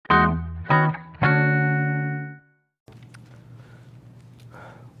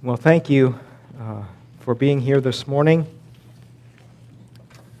Well, thank you for being here this morning.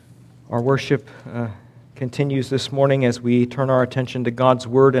 Our worship continues this morning as we turn our attention to God's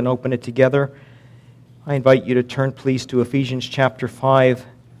Word and open it together. I invite you to turn, please, to Ephesians chapter 5,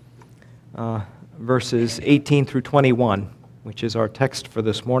 verses 18 through 21, which is our text for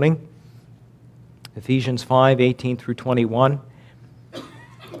this morning. Ephesians 5, 18 through 21.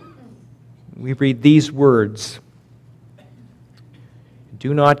 We read these words: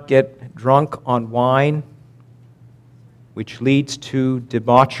 "Do not get drunk on wine, which leads to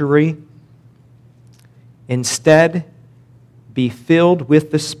debauchery. Instead, be filled with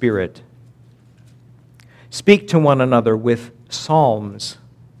the Spirit. Speak to one another with psalms,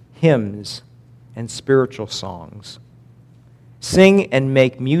 hymns, and spiritual songs. Sing and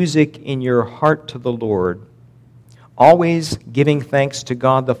make music in your heart to the Lord, always giving thanks to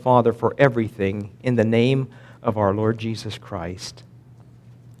God the Father for everything in the name of our Lord Jesus Christ.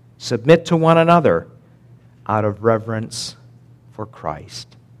 Submit to one another out of reverence for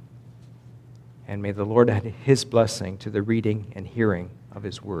Christ." And may the Lord add His blessing to the reading and hearing of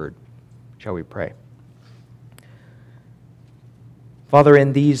His Word. Shall we pray? Father,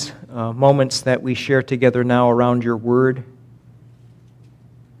 in these moments that we share together now around your Word,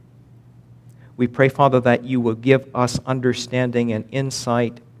 we pray, Father, that you will give us understanding and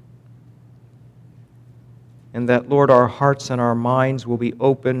insight, and that, Lord, our hearts and our minds will be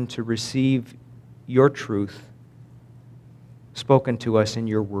open to receive your truth spoken to us in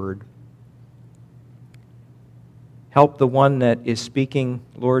your word. Help the one that is speaking,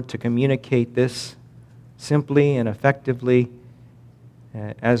 Lord, to communicate this simply and effectively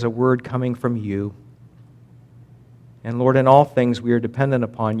as a word coming from you. And Lord, in all things we are dependent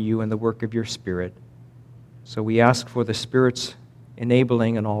upon you and the work of your Spirit. So we ask for the Spirit's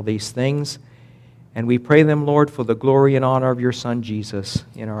enabling in all these things. And we pray them, Lord, for the glory and honor of your Son, Jesus,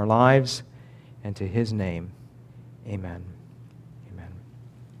 in our lives, and to his name. Amen. Amen.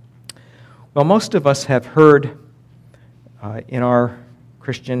 Well, most of us have heard in our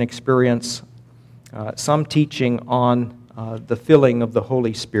Christian experience some teaching on the filling of the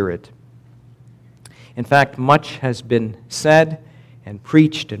Holy Spirit. In fact, much has been said and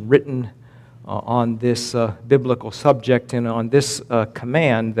preached and written on this biblical subject and on this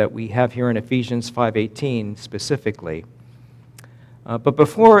command that we have here in Ephesians 5:18 specifically. But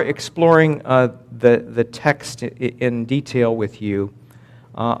before exploring the text in detail with you,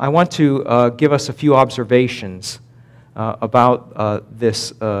 I want to give us a few observations about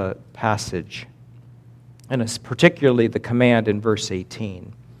this passage, and it's particularly the command in verse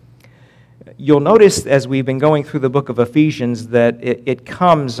 18. You'll notice as we've been going through the book of Ephesians that it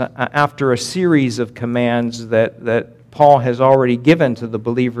comes after a series of commands that Paul has already given to the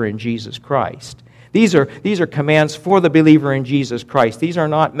believer in Jesus Christ. These are commands for the believer in Jesus Christ. These are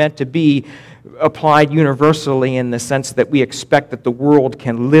not meant to be applied universally in the sense that we expect that the world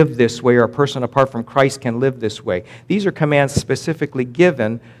can live this way or a person apart from Christ can live this way. These are commands specifically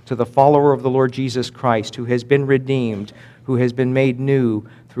given to the follower of the Lord Jesus Christ who has been redeemed, who has been made new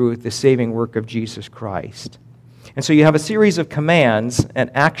through the saving work of Jesus Christ. And so you have a series of commands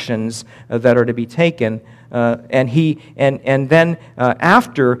and actions that are to be taken, and then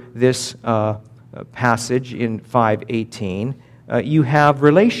after this passage in 5:18, you have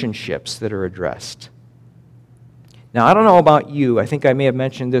relationships that are addressed. Now, I don't know about you, I think I may have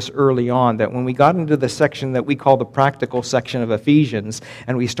mentioned this early on, that when we got into the section that we call the practical section of Ephesians,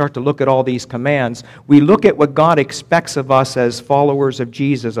 and we start to look at all these commands, we look at what God expects of us as followers of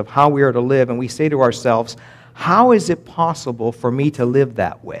Jesus, of how we are to live, and we say to ourselves, how is it possible for me to live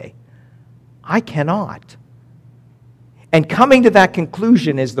that way? I cannot. And coming to that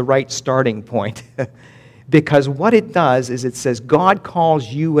conclusion is the right starting point. Because what it does is it says God calls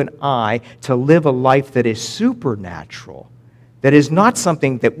you and I to live a life that is supernatural, that is not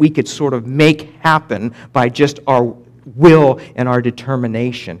something that we could sort of make happen by just our will and our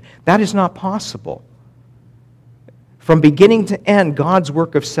determination. That is not possible. From beginning to end, God's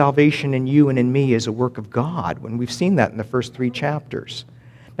work of salvation in you and in me is a work of God, when we've seen that in the first 3 chapters.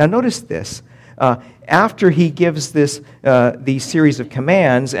 Now notice this. After he gives these series of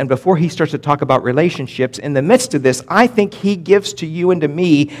commands, and before he starts to talk about relationships, in the midst of this, I think he gives to you and to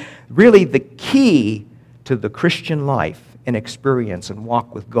me really the key to the Christian life and experience and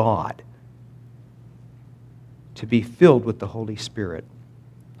walk with God: to be filled with the Holy Spirit.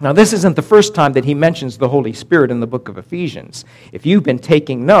 Now, this isn't the first time that he mentions the Holy Spirit in the book of Ephesians. If you've been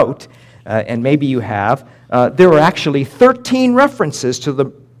taking note, and maybe you have, there are actually 13 references to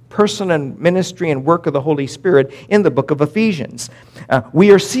the person and ministry and work of the Holy Spirit in the book of Ephesians.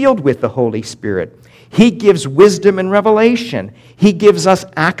 We are sealed with the Holy Spirit. He gives wisdom and revelation. He gives us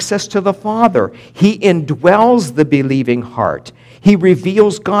access to the Father. He indwells the believing heart. He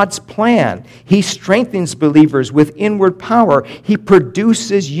reveals God's plan. He strengthens believers with inward power. He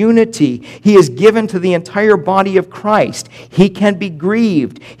produces unity. He is given to the entire body of Christ. He can be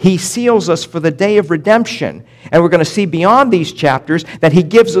grieved. He seals us for the day of redemption. And we're going to see beyond these chapters that He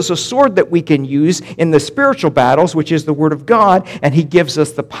gives us a sword that we can use in the spiritual battles, which is the Word of God, and He gives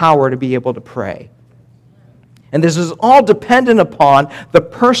us the power to be able to pray. And this is all dependent upon the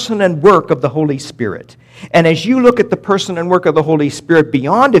person and work of the Holy Spirit. And as you look at the person and work of the Holy Spirit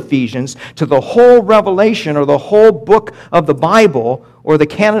beyond Ephesians to the whole Revelation or the whole book of the Bible or the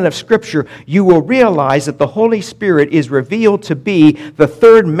canon of Scripture, you will realize that the Holy Spirit is revealed to be the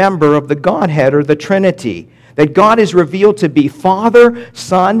third member of the Godhead or the Trinity. That God is revealed to be Father,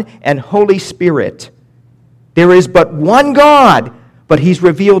 Son, and Holy Spirit. There is but one God, but He's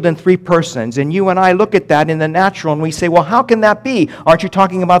revealed in three persons. And you and I look at that in the natural and we say, well, how can that be? Aren't you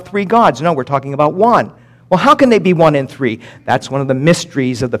talking about three gods? No, we're talking about one. Well, how can they be one in three? That's one of the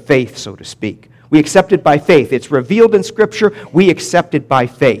mysteries of the faith, so to speak. We accept it by faith. It's revealed in Scripture. We accept it by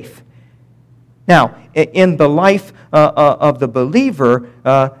faith. Now, in the life of the believer,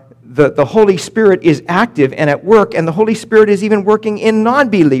 the Holy Spirit is active and at work, and the Holy Spirit is even working in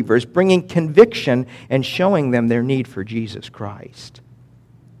non-believers, bringing conviction and showing them their need for Jesus Christ.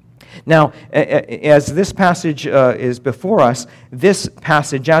 Now, as this passage is before us, this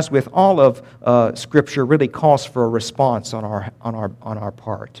passage, as with all of Scripture, really calls for a response on our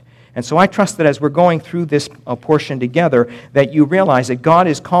part. And so I trust that as we're going through this portion together, that you realize that God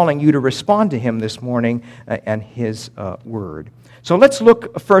is calling you to respond to Him this morning and His Word. So let's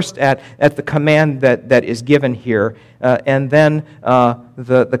look first at the command that is given here, and then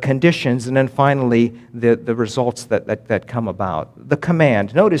the conditions, and then finally the results that come about. The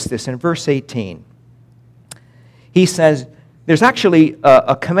command, notice this in verse 18. He says, there's actually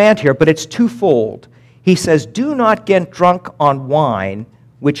a command here, but it's twofold. He says, do not get drunk on wine,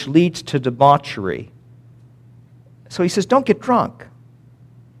 which leads to debauchery. So he says, don't get drunk.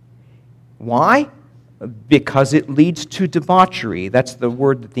 Why? Because it leads to debauchery. That's the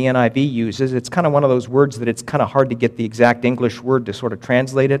word that the NIV uses. It's kind of one of those words that it's kind of hard to get the exact English word to sort of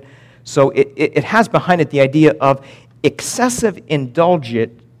translate it. So it has behind it the idea of excessive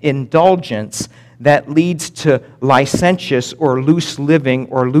indulgence that leads to licentious or loose living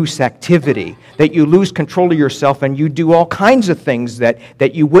or loose activity. That you lose control of yourself and you do all kinds of things that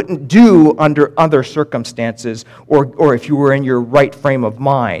you wouldn't do under other circumstances or if you were in your right frame of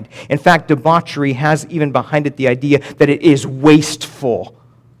mind. In fact, debauchery has even behind it the idea that it is wasteful.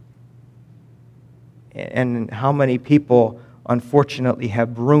 And how many people, unfortunately,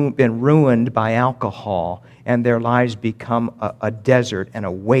 have been ruined by alcohol and their lives become a desert and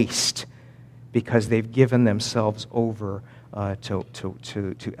a waste because they've given themselves over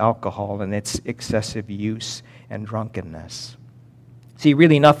to alcohol and its excessive use and drunkenness. See,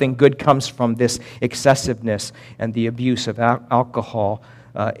 really nothing good comes from this excessiveness and the abuse of alcohol.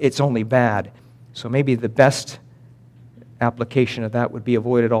 It's only bad. So maybe the best application of that would be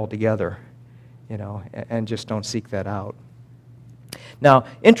avoid it altogether, and just don't seek that out. Now,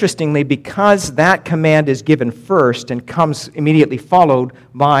 interestingly, because that command is given first and comes immediately followed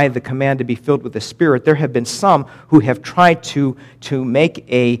by the command to be filled with the Spirit, there have been some who have tried to make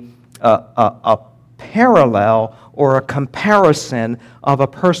a parallel or a comparison of a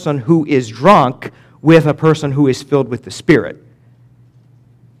person who is drunk with a person who is filled with the Spirit.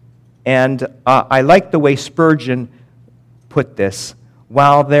 And I like the way Spurgeon put this.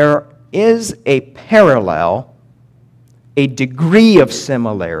 While there is a parallel, a degree of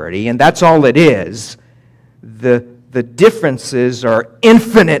similarity, and that's all it is, the differences are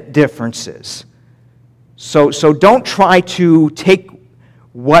infinite differences. So don't try to take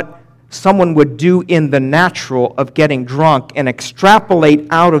what someone would do in the natural of getting drunk and extrapolate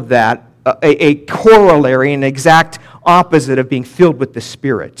out of that a corollary, an exact opposite of being filled with the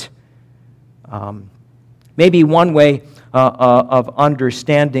Spirit. Maybe one way of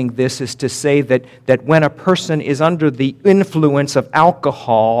understanding this is to say that when a person is under the influence of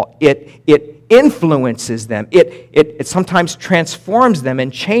alcohol, it influences them. It sometimes transforms them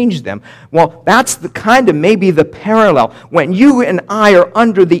and changes them. Well, that's the kind of maybe the parallel. When you and I are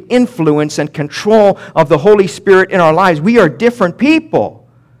under the influence and control of the Holy Spirit in our lives, we are different people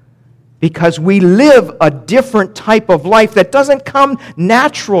because we live a different type of life that doesn't come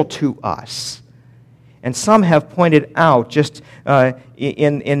natural to us. And some have pointed out, just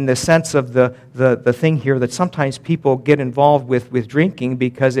in the sense of the thing here, that sometimes people get involved with drinking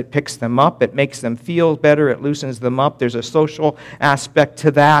because it picks them up, it makes them feel better, it loosens them up. There's a social aspect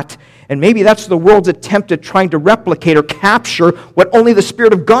to that. And maybe that's the world's attempt at trying to replicate or capture what only the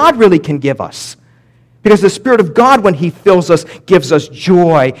Spirit of God really can give us. Because the Spirit of God, when He fills us, gives us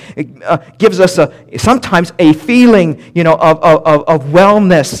joy. It gives us sometimes a feeling, of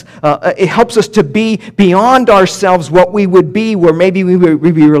wellness. It helps us to be beyond ourselves what we would be, where maybe we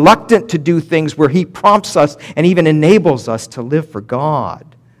would be reluctant to do things, where He prompts us and even enables us to live for God.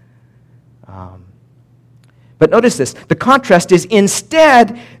 But notice this. The contrast is,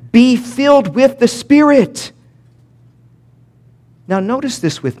 instead, be filled with the Spirit. Now notice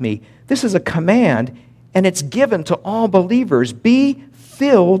this with me. This is a command, and it's given to all believers. Be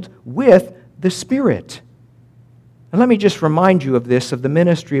filled with the Spirit. And let me just remind you of this, of the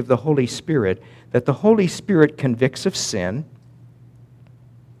ministry of the Holy Spirit, that the Holy Spirit convicts of sin,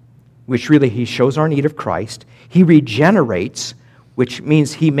 which really He shows our need of Christ. He regenerates, which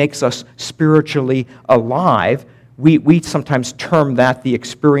means He makes us spiritually alive. We sometimes term that the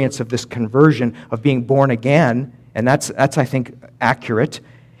experience of this conversion, of being born again, and that's I think, accurate.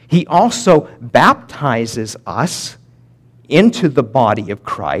 He also baptizes us into the body of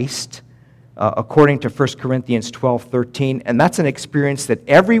Christ, according to 1 Corinthians 12:13, and that's an experience that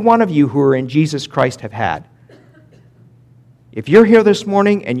every one of you who are in Jesus Christ have had. If you're here this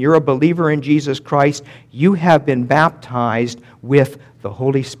morning and you're a believer in Jesus Christ, you have been baptized with the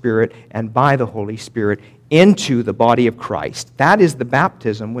Holy Spirit and by the Holy Spirit into the body of Christ. That is the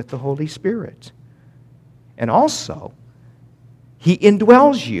baptism with the Holy Spirit. And also, He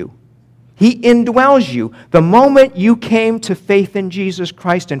indwells you. He indwells you. The moment you came to faith in Jesus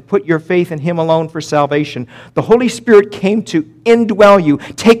Christ and put your faith in Him alone for salvation, the Holy Spirit came to indwell you,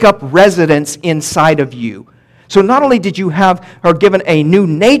 take up residence inside of you. So not only did you are given a new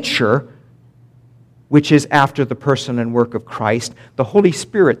nature, which is after the person and work of Christ, the Holy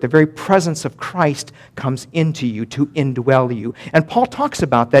Spirit, the very presence of Christ, comes into you to indwell you. And Paul talks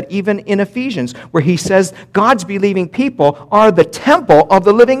about that even in Ephesians, where he says God's believing people are the temple of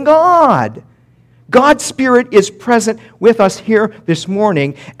the living God. God's Spirit is present with us here this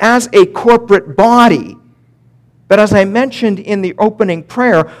morning as a corporate body. But as I mentioned in the opening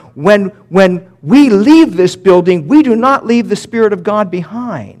prayer, when we leave this building, we do not leave the Spirit of God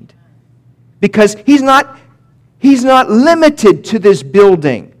behind. Because He's not limited to this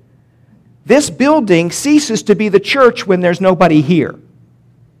building. This building ceases to be the church when there's nobody here. Do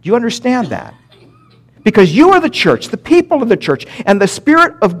you understand that? Because you are the church, the people of the church, and the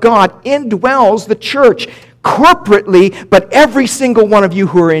Spirit of God indwells the church corporately, but every single one of you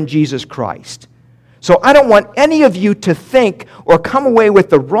who are in Jesus Christ. So I don't want any of you to think or come away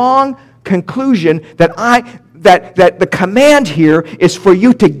with the wrong conclusion that the command here is for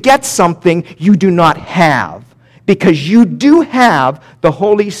you to get something you do not have, because you do have the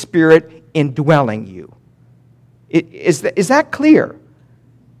Holy Spirit indwelling you. Is that clear?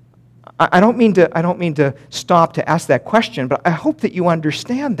 I don't mean to stop to ask that question, but I hope that you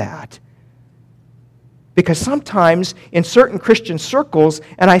understand that. Because sometimes in certain Christian circles,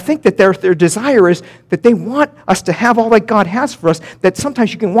 and I think that their desire is that they want us to have all that God has for us, that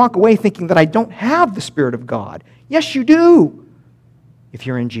sometimes you can walk away thinking that I don't have the Spirit of God. Yes, you do, if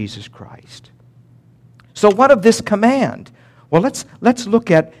you're in Jesus Christ. So what of this command? Well, let's look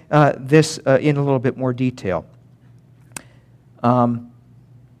at this in a little bit more detail.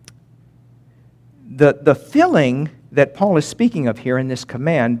 The filling that Paul is speaking of here in this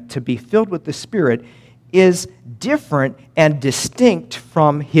command, to be filled with the Spirit, is different and distinct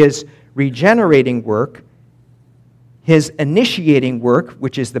from His regenerating work, His initiating work,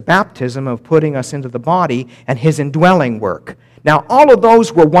 which is the baptism of putting us into the body, and His indwelling work. Now, all of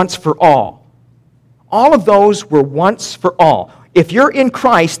those were once for all. All of those were once for all. If you're in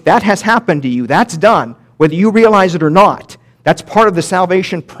Christ, that has happened to you. That's done, whether you realize it or not. That's part of the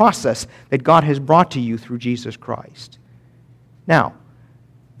salvation process that God has brought to you through Jesus Christ. Now,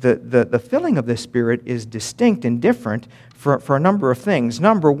 the filling of the Spirit is distinct and different for a number of things.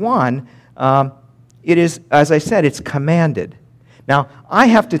 Number one, it is, as I said, it's commanded. Now, I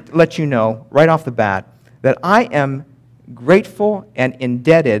have to let you know right off the bat that I am grateful and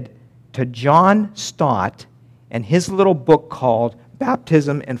indebted to John Stott and his little book called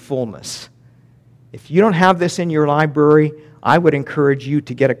Baptism and Fullness. If you don't have this in your library, I would encourage you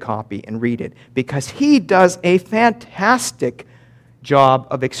to get a copy and read it, because he does a fantastic job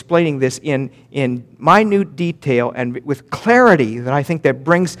of explaining this in minute detail and with clarity that I think that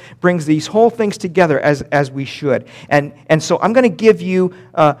brings these whole things together as we should. And so I'm going to give you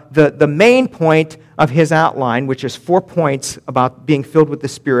the main point of his outline, which is 4 points about being filled with the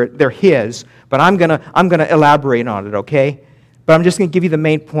Spirit. They're his, but I'm gonna elaborate on it, okay? But I'm just going to give you the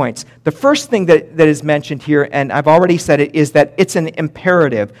main points. The first thing that is mentioned here, and I've already said it, is that it's an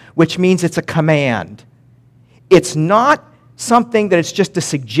imperative, which means it's a command. It's not something that it's just a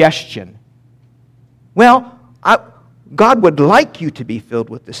suggestion. Well, God would like you to be filled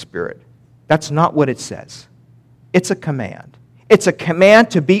with the Spirit. That's not what it says. It's a command. It's a command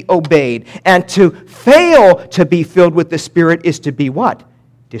to be obeyed. And to fail to be filled with the Spirit is to be what?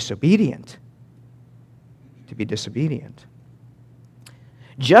 Disobedient. To be disobedient.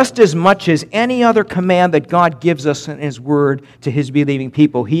 Just as much as any other command that God gives us in His Word to His believing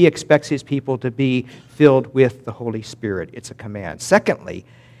people, He expects His people to be filled with the Holy Spirit. It's a command. Secondly,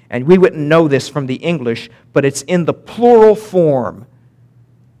 and we wouldn't know this from the English, but it's in the plural form.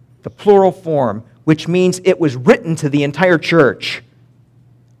 The plural form, which means it was written to the entire church.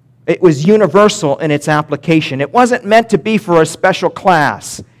 It was universal in its application. It wasn't meant to be for a special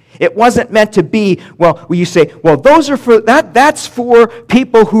class. It wasn't meant to be, well, you say, well, those are for that's for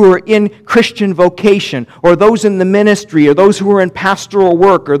people who are in Christian vocation, or those in the ministry, or those who are in pastoral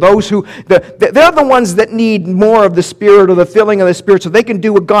work, or those who they're the ones that need more of the Spirit or the filling of the Spirit so they can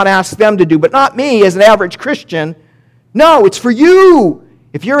do what God asks them to do, but not me as an average Christian. No, it's for you.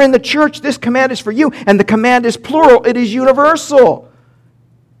 If you're in the church, this command is for you, and the command is plural, it is universal.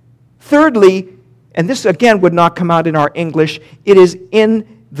 Thirdly, and this again would not come out in our English, it is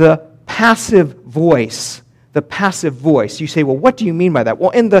in the passive voice. The passive voice. You say, well, what do you mean by that? Well,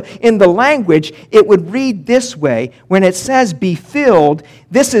 in the language, it would read this way. When it says be filled,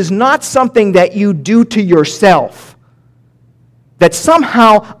 this is not something that you do to yourself. That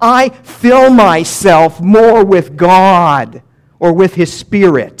somehow I fill myself more with God or with His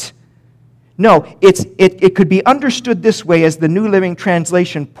Spirit. No, it could be understood this way, as the New Living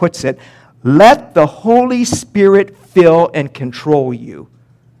Translation puts it. Let the Holy Spirit fill and control you.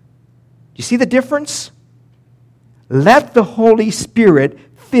 You see the difference? Let the Holy Spirit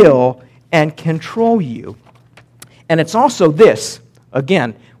fill and control you. And it's also this,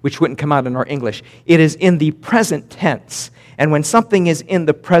 again, which wouldn't come out in our English. It is in the present tense. And when something is in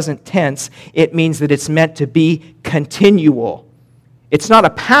the present tense, it means that it's meant to be continual. It's not a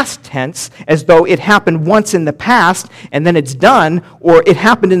past tense, as though it happened once in the past and then it's done, or it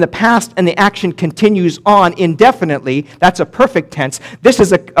happened in the past and the action continues on indefinitely. That's a perfect tense. This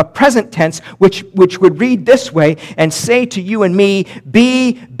is a present tense, which would read this way and say to you and me,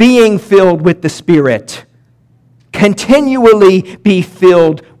 be being filled with the Spirit. Continually be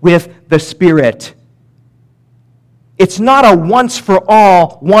filled with the Spirit. It's not a once for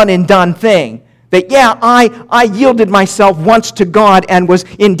all, one and done thing. That, yeah, I yielded myself once to God and was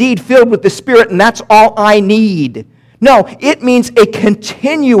indeed filled with the Spirit, and that's all I need. No, it means a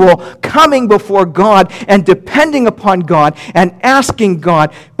continual coming before God and depending upon God and asking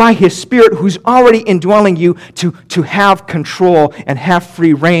God by His Spirit, who's already indwelling you, to have control and have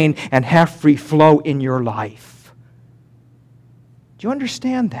free reign and have free flow in your life. Do you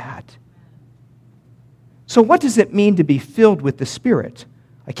understand that? So what does it mean to be filled with the Spirit?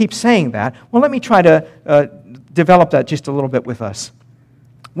 I keep saying that. Well, let me try to develop that just a little bit with us.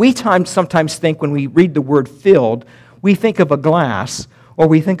 We sometimes think when we read the word filled, we think of a glass or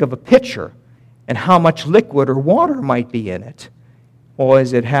we think of a pitcher and how much liquid or water might be in it. Well,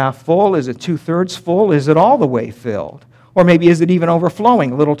 is it half full? Is it 2/3 full? Is it all the way filled? Or maybe is it even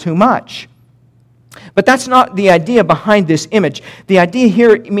overflowing a little too much? But that's not the idea behind this image. The idea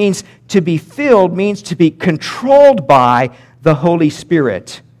here means to be filled means to be controlled by the Holy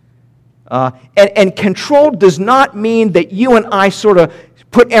Spirit. And control does not mean that you and I sort of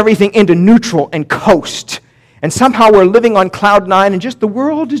put everything into neutral and coast. And somehow we're living on cloud nine and just the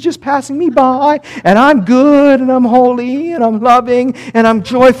world is just passing me by and I'm good and I'm holy and I'm loving and I'm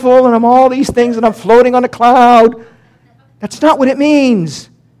joyful and I'm all these things and I'm floating on a cloud. That's not what it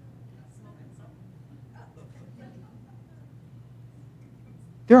means.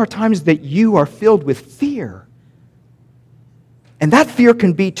 There are times that you are filled with fear. And that fear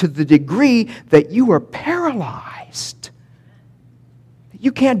can be to the degree that you are paralyzed. That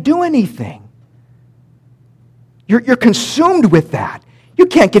you can't do anything. You're consumed with that. You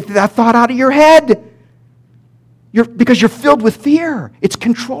can't get that thought out of your head. Because you're filled with fear. It's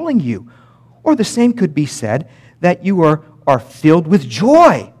controlling you. Or the same could be said that you are filled with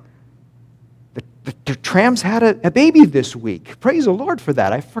joy. The Trams had a baby this week. Praise the Lord for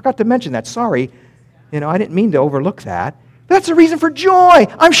that. I forgot to mention that. Sorry. I didn't mean to overlook that. That's a reason for joy.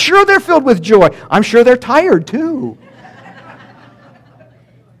 I'm sure they're filled with joy. I'm sure they're tired too.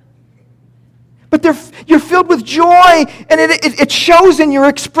 But you're filled with joy, and it shows in your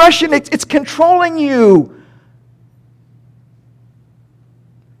expression. It's controlling you.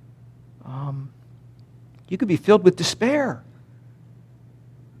 You could be filled with despair.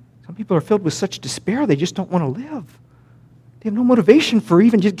 Some people are filled with such despair they just don't want to live. They have no motivation for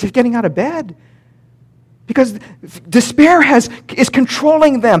even just getting out of bed. Because despair is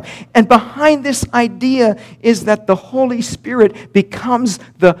controlling them. And behind this idea is that the Holy Spirit becomes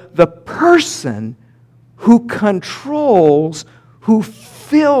the person who controls, who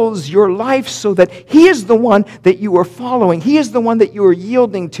fills your life so that He is the one that you are following. He is the one that you are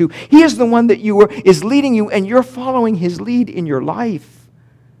yielding to. He is the one that is leading you, and you're following His lead in your life.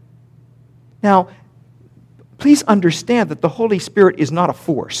 Now, please understand that the Holy Spirit is not a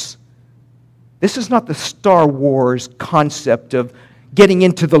force. This is not the Star Wars concept of getting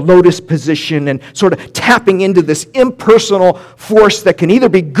into the lotus position and sort of tapping into this impersonal force that can either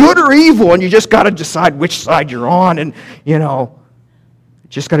be good or evil, and you just got to decide which side you're on, and,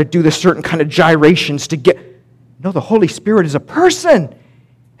 just got to do this certain kind of gyrations to get... No, the Holy Spirit is a person,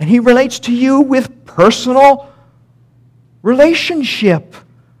 and He relates to you with personal relationship.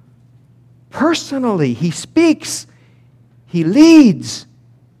 Personally, He speaks, He leads,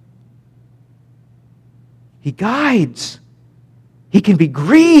 He guides. He can be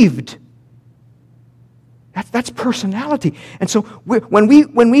grieved. That's personality. And so when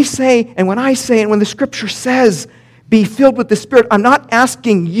we say, and when I say, and when the Scripture says, be filled with the Spirit, I'm not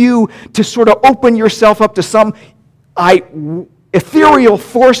asking you to sort of open yourself up to some ethereal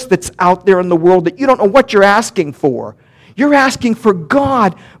force that's out there in the world that you don't know what you're asking for. You're asking for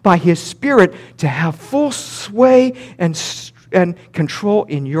God by His Spirit to have full sway and control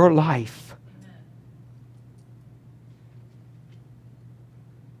in your life.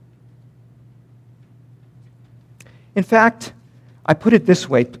 In fact, I put it this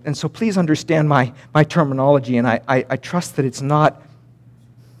way, and so please understand my terminology, and I trust that it's not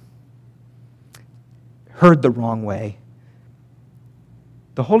heard the wrong way.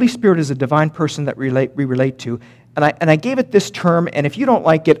 The Holy Spirit is a divine person that we relate to, and I gave it this term, and if you don't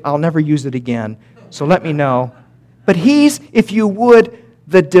like it, I'll never use it again, so let me know. But He's, if you would,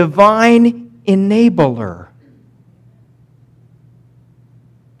 the divine enabler.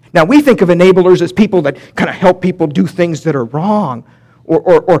 Now, we think of enablers as people that kind of help people do things that are wrong,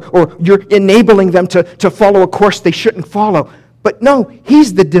 or you're enabling them to follow a course they shouldn't follow. But no,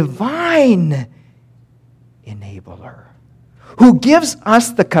 He's the divine enabler who gives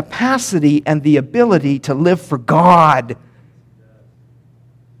us the capacity and the ability to live for God.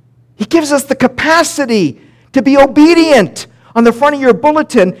 He gives us the capacity to be obedient. On the front of your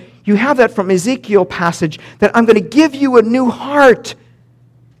bulletin, you have that from Ezekiel passage, that I'm going to give you a new heart.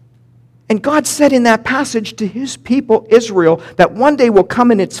 And God said in that passage to His people, Israel, that one day will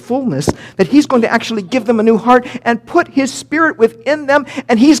come in its fullness, that He's going to actually give them a new heart and put His Spirit within them,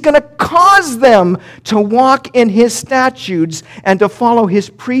 and He's going to cause them to walk in His statutes and to follow His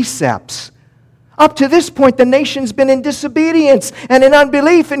precepts. Up to this point, the nation's been in disobedience and in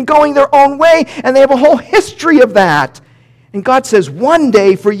unbelief and going their own way, and they have a whole history of that. And God says, one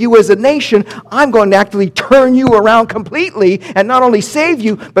day for you as a nation, I'm going to actually turn you around completely and not only save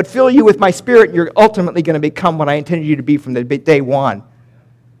you, but fill you with my Spirit. You're ultimately going to become what I intended you to be from the day one.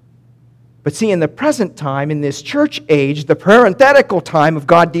 But see, in the present time, in this church age, the parenthetical time of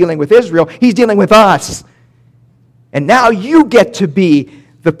God dealing with Israel, He's dealing with us. And now you get to be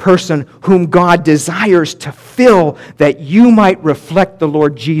the person whom God desires to fill, that you might reflect the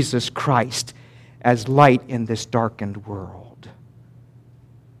Lord Jesus Christ as light in this darkened world.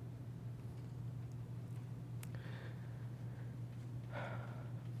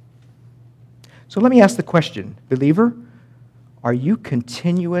 So let me ask the question, believer, are you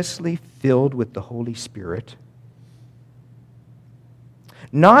continuously filled with the Holy Spirit?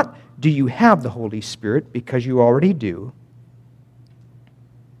 Not do you have the Holy Spirit, because you already do.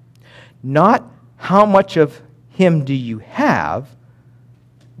 Not how much of Him do you have,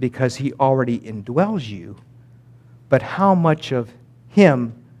 because He already indwells you, but how much of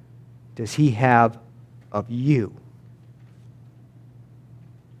Him does He have of you?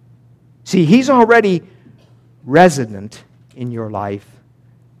 See, He's already resident in your life,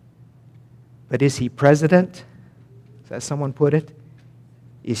 but is He president? As someone put it?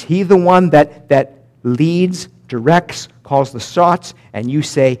 Is He the one that leads, directs, calls the shots, and you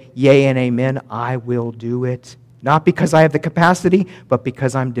say, yea and amen, I will do it? Not because I have the capacity, but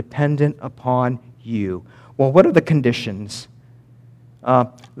because I'm dependent upon you. Well, what are the conditions?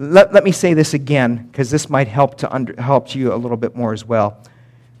 Let me say this again, because this might help you a little bit more as well.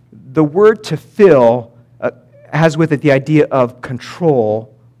 The word to fill has with it the idea of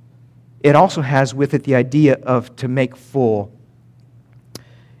control it also has with it the idea of to make full,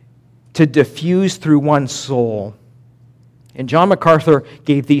 to diffuse through one's soul. And John MacArthur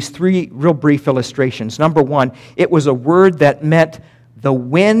gave these three real brief illustrations. Number one, it was a word that meant the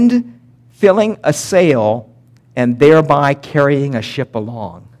wind filling a sail and thereby carrying a ship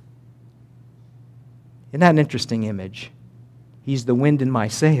along. Isn't that an interesting image? He's the wind in my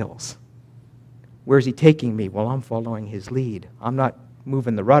sails. Where's he taking me? Well, I'm following his lead. I'm not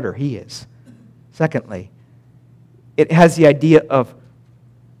moving the rudder, he is. Secondly, it has the idea of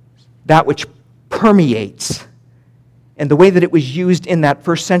that which permeates. And the way that it was used in that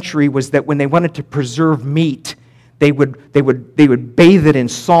first century was that when they wanted to preserve meat, they would bathe it in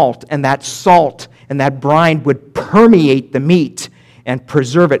salt, and that salt and that brine would permeate the meat and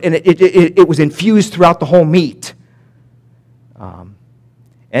preserve it. And it was infused throughout the whole meat.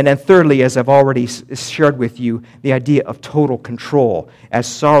 And then thirdly, as I've already shared with you, the idea of total control. As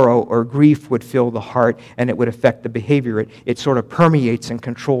sorrow or grief would fill the heart and it would affect the behavior, it sort of permeates and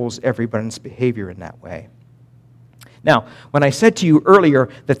controls everybody's behavior in that way. Now, when I said to you earlier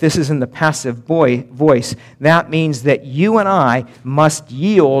that this is in the passive voice, that means that you and I must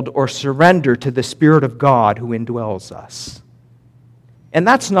yield or surrender to the Spirit of God who indwells us. And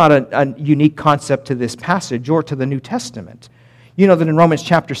that's not a unique concept to this passage or to the New Testament. You know that in Romans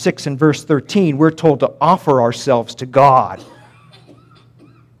chapter 6 and verse 13, we're told to offer ourselves to God.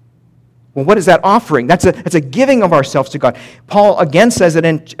 Well, what is that offering? That's a giving of ourselves to God. Paul again says it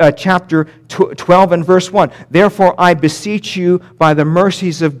in chapter 12 and verse 1. Therefore, I beseech you by the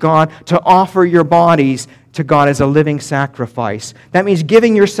mercies of God to offer your bodies to God as a living sacrifice. That means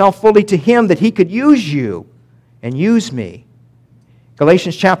giving yourself fully to Him that He could use you and use me.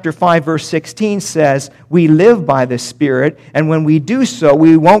 Galatians chapter 5 verse 16 says, we live by the Spirit, and when we do so,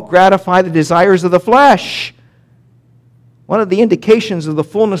 we won't gratify the desires of the flesh. One of the indications of the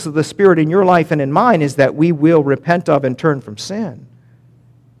fullness of the Spirit in your life and in mine is that we will repent of and turn from sin.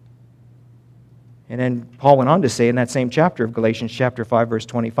 And then Paul went on to say in that same chapter of Galatians chapter 5 verse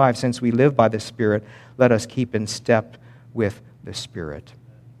 25, since we live by the Spirit, let us keep in step with the Spirit.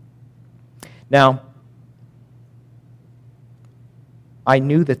 Now, I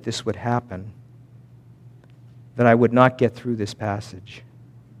knew that this would happen, that I would not get through this passage.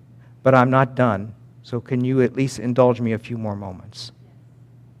 But I'm not done, so can you at least indulge me a few more moments?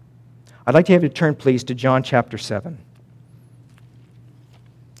 I'd like to have you turn, please, to John chapter 7.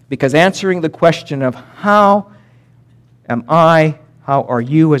 Because answering the question of how am I, how are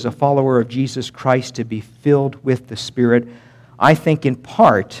you as a follower of Jesus Christ to be filled with the Spirit, I think in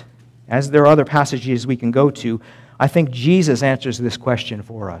part, as there are other passages we can go to, I think Jesus answers this question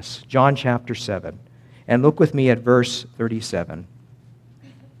for us. John chapter 7. And look with me at verse 37.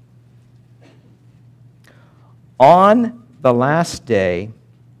 On the last day,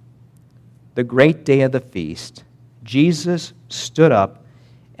 the great day of the feast, Jesus stood up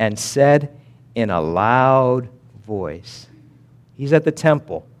and said in a loud voice. He's at the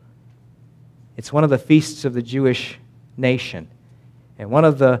temple. It's one of the feasts of the Jewish nation. And one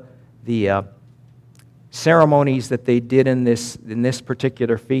of the ceremonies that they did in this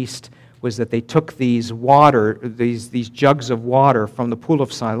particular feast was that they took these jugs of water from the pool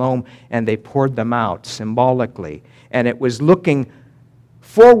of Siloam and they poured them out symbolically. And it was looking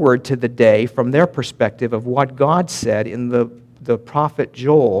forward to the day from their perspective of what God said in the prophet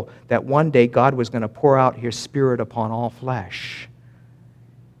Joel, that one day God was going to pour out His Spirit upon all flesh.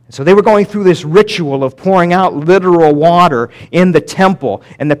 So they were going through this ritual of pouring out literal water in the temple.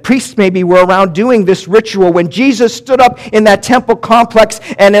 And the priests maybe were around doing this ritual when Jesus stood up in that temple complex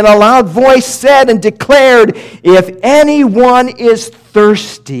and in a loud voice said and declared, if anyone is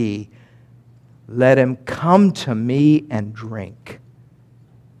thirsty, let him come to me and drink.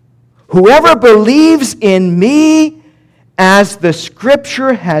 Whoever believes in me, as the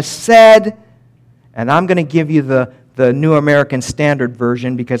Scripture has said, and I'm going to give you the New American Standard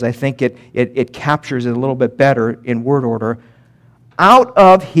Version because I think it captures it a little bit better in word order. Out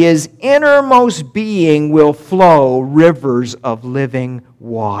of his innermost being will flow rivers of living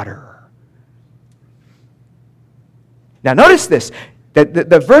water. Now notice this.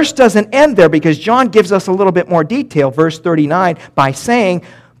 The verse doesn't end there because John gives us a little bit more detail, verse 39, by saying,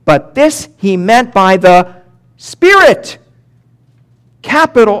 but this he meant by the Spirit.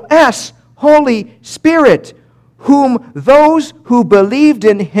 Capital S, Holy Spirit, whom those who believed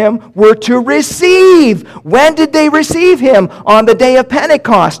in Him were to receive. When did they receive Him? On the day of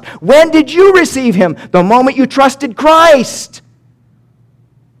Pentecost. When did you receive Him? The moment you trusted Christ.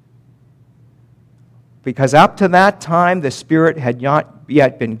 Because up to that time, the Spirit had not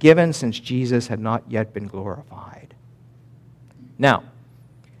yet been given since Jesus had not yet been glorified. Now,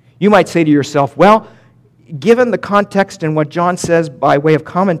 You might say to yourself, well, given the context and what John says by way of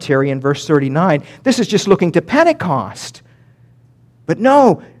commentary in verse 39, this is just looking to Pentecost. But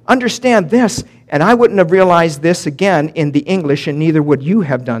no, understand this, and I wouldn't have realized this again in the English, and neither would you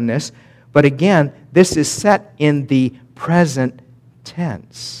have done this, but again, this is set in the present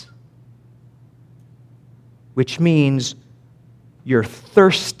tense, which means you're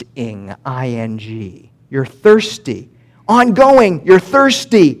thirsting, ing. You're thirsty. Ongoing, you're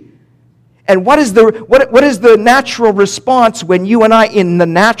thirsty. And what is the natural response when you and I in the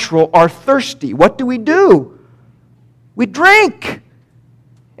natural are thirsty? What do? We drink.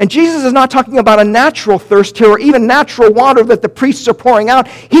 And Jesus is not talking about a natural thirst here or even natural water that the priests are pouring out.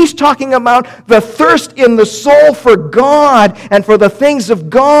 He's talking about the thirst in the soul for God and for the things of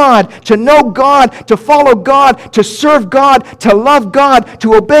God, to know God, to follow God, to serve God, to love God,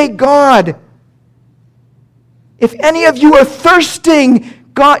 to obey God. If any of you are thirsting,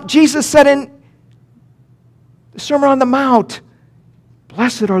 Jesus said in the Sermon on the Mount,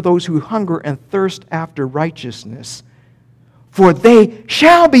 blessed are those who hunger and thirst after righteousness, for they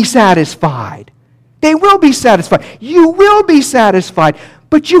shall be satisfied. They will be satisfied. You will be satisfied,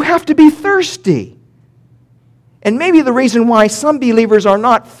 but you have to be thirsty. And maybe the reason why some believers are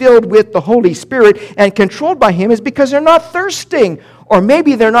not filled with the Holy Spirit and controlled by Him is because they're not thirsting. Or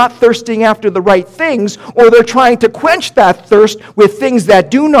maybe they're not thirsting after the right things, or they're trying to quench that thirst with things that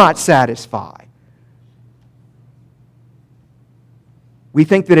do not satisfy. We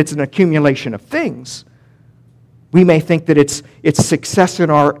think that it's an accumulation of things. We may think that it's success in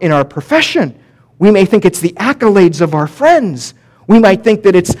our profession. We may think it's the accolades of our friends. We might think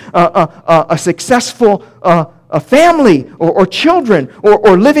that it's a successful family or children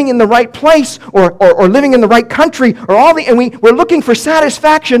or living in the right place or living in the right country and we're looking for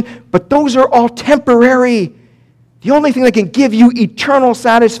satisfaction, but those are all temporary. The only thing that can give you eternal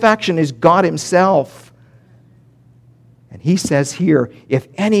satisfaction is God Himself. And He says here, if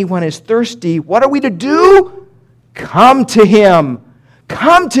anyone is thirsty, what are we to do? Come to Him.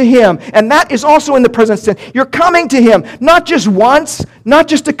 Come to Him. And that is also in the present tense. You're coming to Him, not just once, not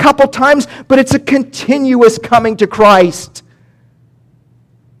just a couple times, but it's a continuous coming to Christ.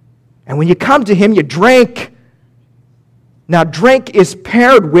 And when you come to Him, you drink. Now, drink is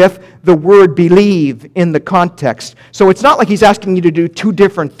paired with the word believe in the context. So it's not like He's asking you to do two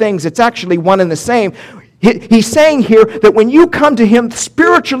different things. It's actually one and the same. He's saying here that when you come to Him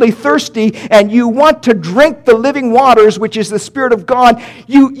spiritually thirsty and you want to drink the living waters, which is the Spirit of God,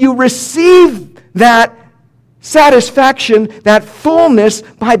 you receive that satisfaction, that fullness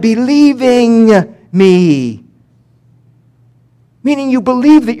by believing me. Meaning you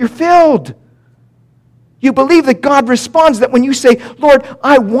believe that you're filled. You believe that God responds, that when you say, Lord,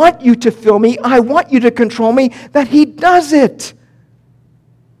 I want you to fill me, I want you to control me, that He does it.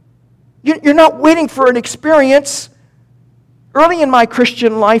 You're not waiting for an experience. Early in my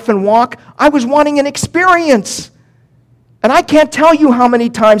Christian life and walk, I was wanting an experience. And I can't tell you how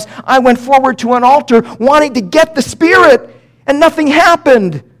many times I went forward to an altar wanting to get the Spirit, and nothing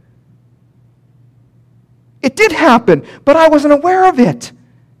happened. It did happen, but I wasn't aware of it.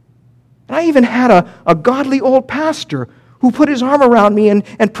 And I even had a godly old pastor who put his arm around me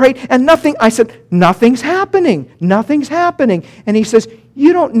and prayed, and nothing. I said, nothing's happening. Nothing's happening. And he says,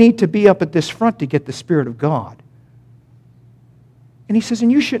 you don't need to be up at this front to get the Spirit of God. And he says,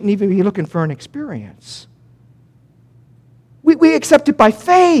 and you shouldn't even be looking for an experience. We accept it by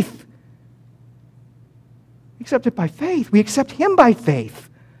faith. We accept it by faith. We accept Him by faith.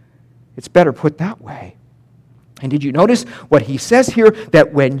 It's better put that way. And did you notice what he says here?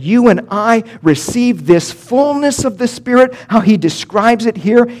 That when you and I receive this fullness of the Spirit, how he describes it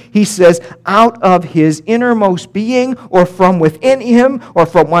here, he says, out of his innermost being, or from within him, or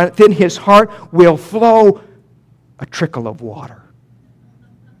from within his heart, will flow a trickle of water.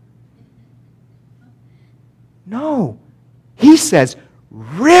 No. He says,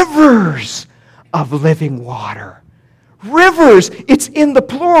 rivers of living water. Rivers. It's in the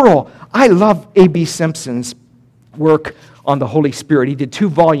plural. I love A.B. Simpson's work on the Holy Spirit. He did 2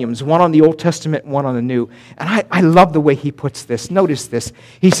 volumes, one on the Old Testament and one on the New. And I love the way he puts this. Notice this.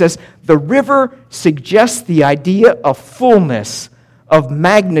 He says, the river suggests the idea of fullness, of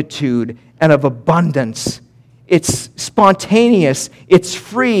magnitude, and of abundance. It's spontaneous, it's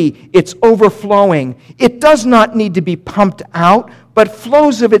free, it's overflowing. It does not need to be pumped out, but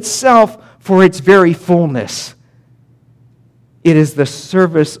flows of itself for its very fullness. It is the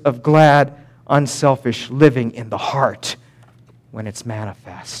service of glad, unselfish living in the heart when it's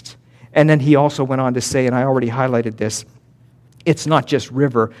manifest. And then he also went on to say, and I already highlighted this, It's not just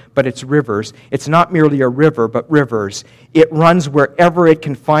river, but it's rivers. It's not merely a river, but rivers. It runs wherever it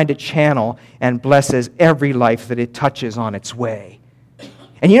can find a channel and blesses every life that it touches on its way.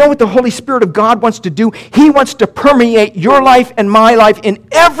 And you know what the Holy Spirit of God wants to do? He wants to permeate your life and my life in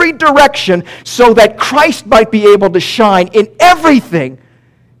every direction so that Christ might be able to shine in everything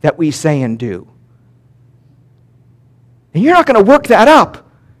that we say and do. And you're not going to work that up.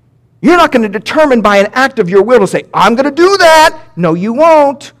 You're not going to determine by an act of your will to say, I'm going to do that. No, you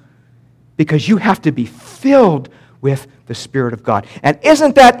won't. Because you have to be filled with the Spirit of God. And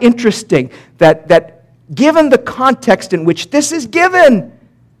isn't that interesting that given the context in which this is given,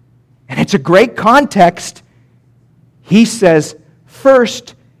 and it's a great context, he says,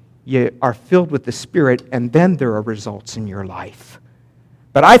 first you are filled with the Spirit, and then there are results in your life.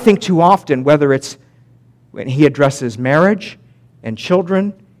 But I think too often, whether it's when he addresses marriage and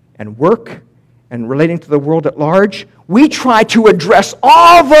children and work and relating to the world at large, we try to address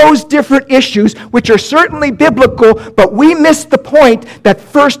all those different issues, which are certainly biblical, but we miss the point that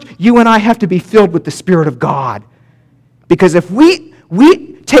first you and I have to be filled with the Spirit of God. Because if we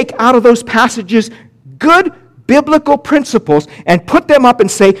take out of those passages good biblical principles and put them up and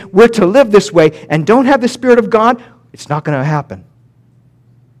say we're to live this way and don't have the Spirit of God, it's not going to happen.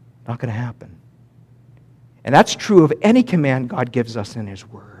 Not going to happen. And that's true of any command God gives us in His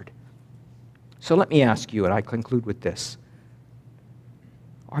Word. So let me ask you, and I conclude with this.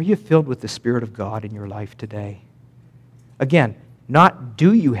 Are you filled with the Spirit of God in your life today? Again, not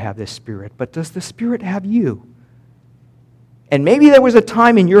do you have this Spirit, but does the Spirit have you? And maybe there was a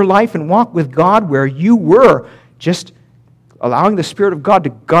time in your life and walk with God where you were just allowing the Spirit of God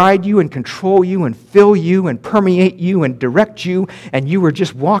to guide you and control you and fill you and permeate you and direct you, and you were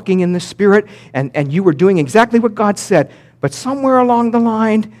just walking in the Spirit, and you were doing exactly what God said. But somewhere along the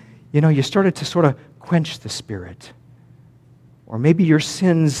line, you started to sort of quench the Spirit. Or maybe your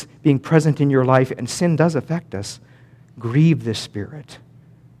sins being present in your life, and sin does affect us, grieve the Spirit.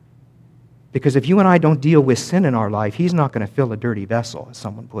 Because if you and I don't deal with sin in our life, He's not going to fill a dirty vessel, as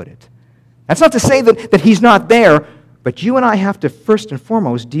someone put it. That's not to say that He's not there, but you and I have to first and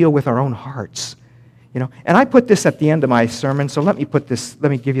foremost deal with our own hearts. And I put this at the end of my sermon, so let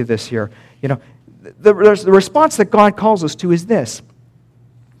me give you this here. The response that God calls us to is this.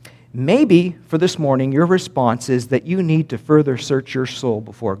 Maybe for this morning, your response is that you need to further search your soul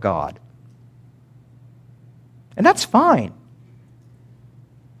before God. And that's fine.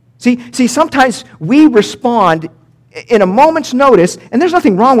 See, sometimes we respond in a moment's notice, and there's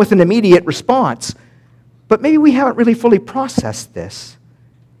nothing wrong with an immediate response. But maybe we haven't really fully processed this.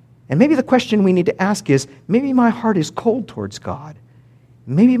 And maybe the question we need to ask is, maybe my heart is cold towards God.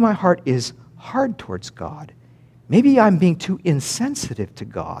 Maybe my heart is hard towards God. Maybe I'm being too insensitive to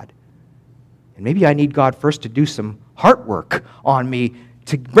God. And maybe I need God first to do some heart work on me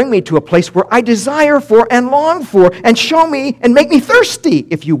to bring me to a place where I desire for and long for and show me and make me thirsty,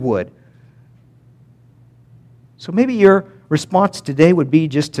 if you would. So maybe your response today would be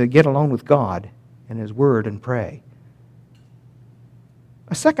just to get alone with God and His Word and pray.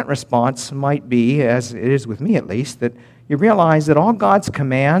 A second response might be, as it is with me at least, that you realize that all God's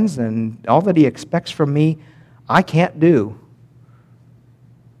commands and all that He expects from me, I can't do.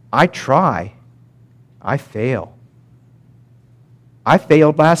 I try. I fail. I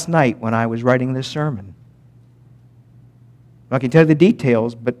failed last night when I was writing this sermon. I can tell you the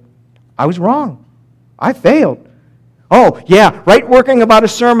details, but I was wrong. I failed. Oh, yeah, right working about a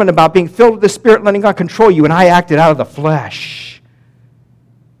sermon about being filled with the Spirit, letting God control you, and I acted out of the flesh.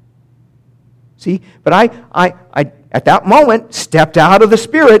 See, but I at that moment stepped out of the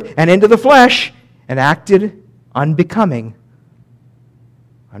Spirit and into the flesh and acted unbecoming.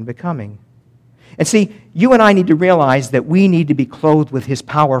 Unbecoming. And see, you and I need to realize that we need to be clothed with His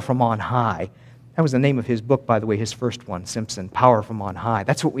power from on high. That was the name of his book, by the way, his first one, Simpson, Power from on High.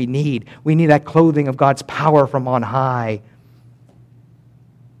 That's what we need. We need that clothing of God's power from on high.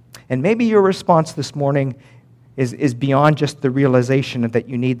 And maybe your response this morning is beyond just the realization that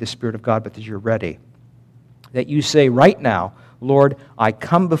you need the Spirit of God, but that you're ready. That you say right now, Lord, I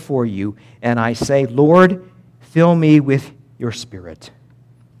come before you, and I say, Lord, fill me with your Spirit.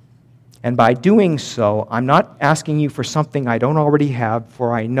 And by doing so, I'm not asking you for something I don't already have,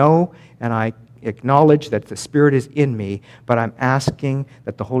 for I know and I acknowledge that the Spirit is in me, but I'm asking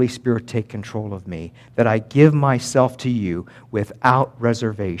that the Holy Spirit take control of me, that I give myself to you without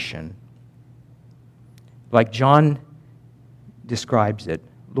reservation. Like John describes it,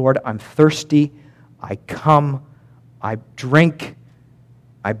 Lord, I'm thirsty, I come, I drink,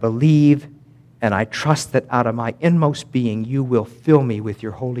 I believe, and I trust that out of my inmost being, you will fill me with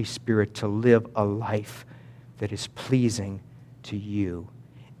your Holy Spirit to live a life that is pleasing to you.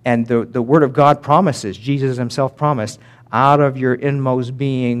 And the Word of God promises, Jesus himself promised, out of your inmost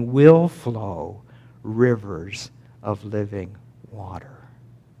being will flow rivers of living water.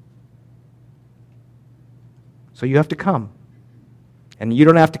 So you have to come. And you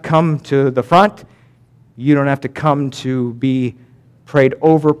don't have to come to the front. You don't have to come to be prayed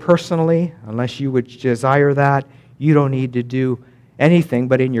over personally, unless you would desire that. You don't need to do anything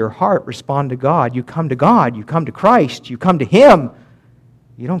but in your heart respond to God. You come to God. You come to Christ. You come to Him.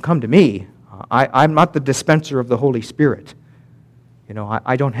 You don't come to me. I'm not the dispenser of the Holy Spirit. You know,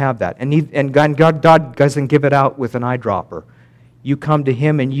 I don't have that. And God doesn't give it out with an eyedropper. You come to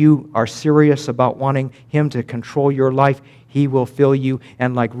Him and you are serious about wanting Him to control your life, He will fill you,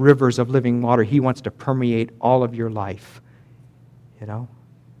 and like rivers of living water, He wants to permeate all of your life. You know?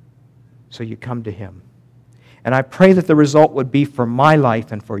 So you come to Him. And I pray that the result would be for my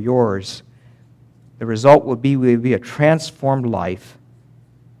life and for yours. The result would be a transformed life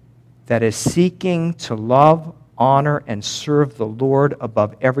that is seeking to love, honor, and serve the Lord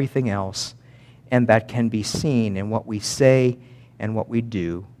above everything else, and that can be seen in what we say and what we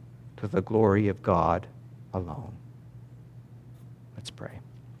do to the glory of God alone. Let's pray.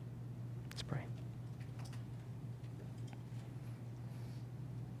 Let's pray.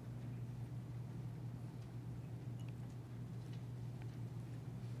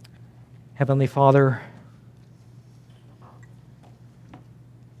 Heavenly Father,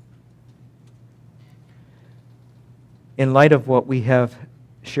 in light of what we have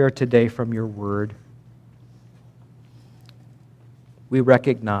shared today from your word, I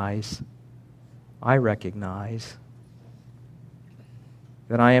recognize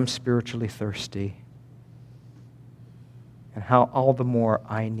that I am spiritually thirsty, and how all the more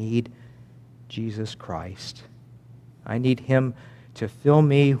I need Jesus Christ. I need Him to fill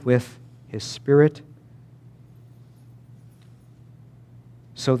me with His Spirit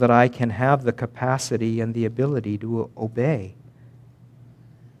so that I can have the capacity and the ability to obey.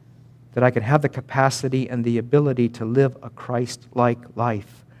 That I can have the capacity and the ability to live a Christ-like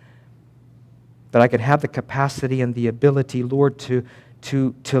life. That I can have the capacity and the ability, Lord, to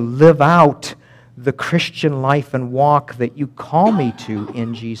live out the Christian life and walk that you call me to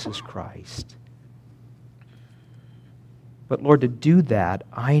in Jesus Christ. But Lord, to do that,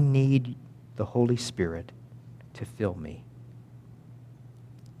 I need the Holy Spirit to fill me.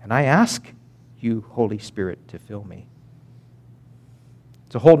 And I ask you, Holy Spirit, to fill me.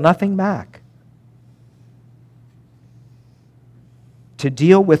 To hold nothing back. To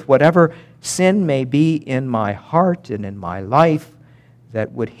deal with whatever sin may be in my heart and in my life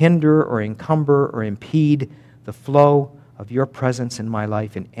that would hinder or encumber or impede the flow of your presence in my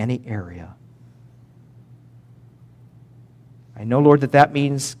life in any area. I know, Lord, that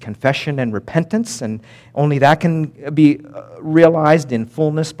means confession and repentance, and only that can be realized in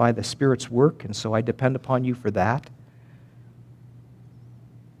fullness by the Spirit's work, and so I depend upon you for that.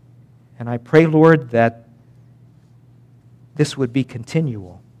 And I pray, Lord, that this would be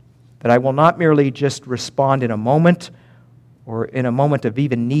continual, that I will not merely just respond in a moment or in a moment of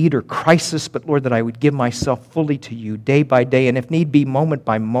even need or crisis, but, Lord, that I would give myself fully to you day by day, and if need be, moment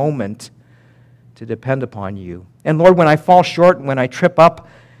by moment, to depend upon you. And, Lord, when I fall short and when I trip up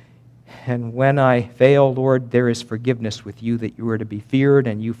and when I fail, Lord, there is forgiveness with you, that you are to be feared,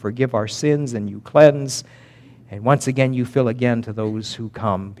 and you forgive our sins and you cleanse. And once again, you fill again to those who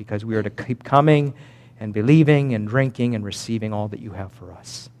come, because we are to keep coming and believing and drinking and receiving all that you have for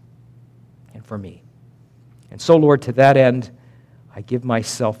us and for me. And so, Lord, to that end, I give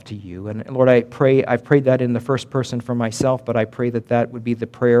myself to you. And Lord, I've prayed that in the first person for myself, but I pray that that would be the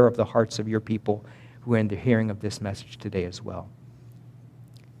prayer of the hearts of your people who are in the hearing of this message today as well.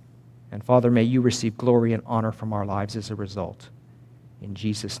 And Father, may you receive glory and honor from our lives as a result. In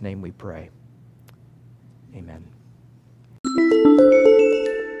Jesus' name we pray. Amen.